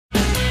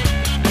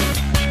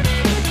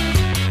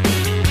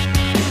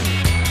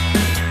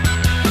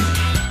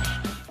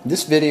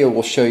This video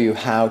will show you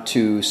how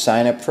to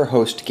sign up for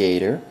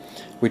HostGator,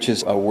 which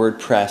is a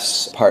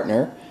WordPress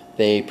partner.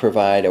 They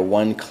provide a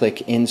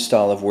one-click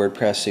install of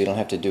WordPress so you don't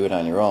have to do it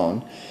on your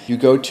own. You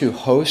go to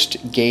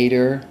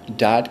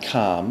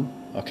HostGator.com,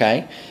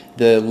 okay?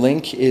 The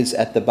link is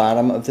at the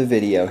bottom of the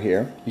video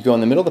here. You go in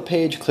the middle of the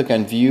page, click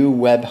on View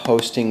Web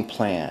Hosting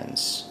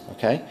Plans,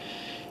 okay?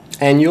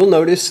 And you'll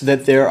notice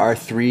that there are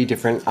three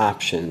different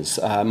options.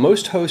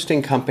 Most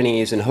hosting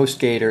companies, and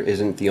HostGator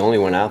isn't the only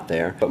one out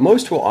there, but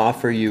most will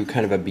offer you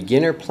kind of a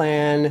beginner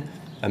plan,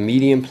 a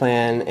medium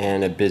plan,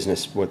 and a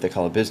business, what they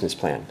call a business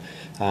plan.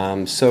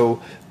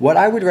 So what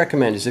I would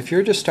recommend is if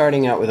you're just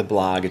starting out with a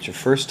blog, it's your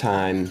first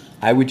time,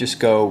 I would just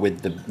go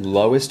with the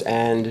lowest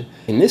end.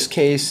 In this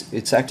case,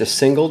 it's a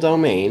single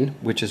domain,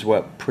 which is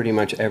what pretty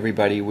much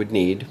everybody would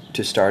need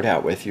to start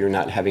out with. You're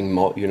not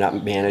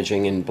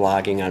managing and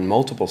blogging on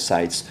multiple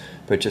sites,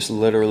 but just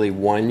literally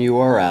one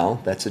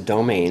URL. That's a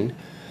domain.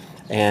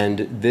 And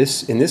in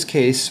this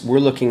case, we're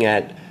looking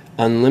at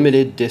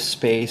unlimited disk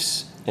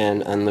space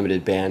and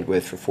unlimited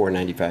bandwidth for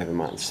 $4.95 a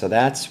month. So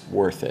that's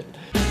worth it.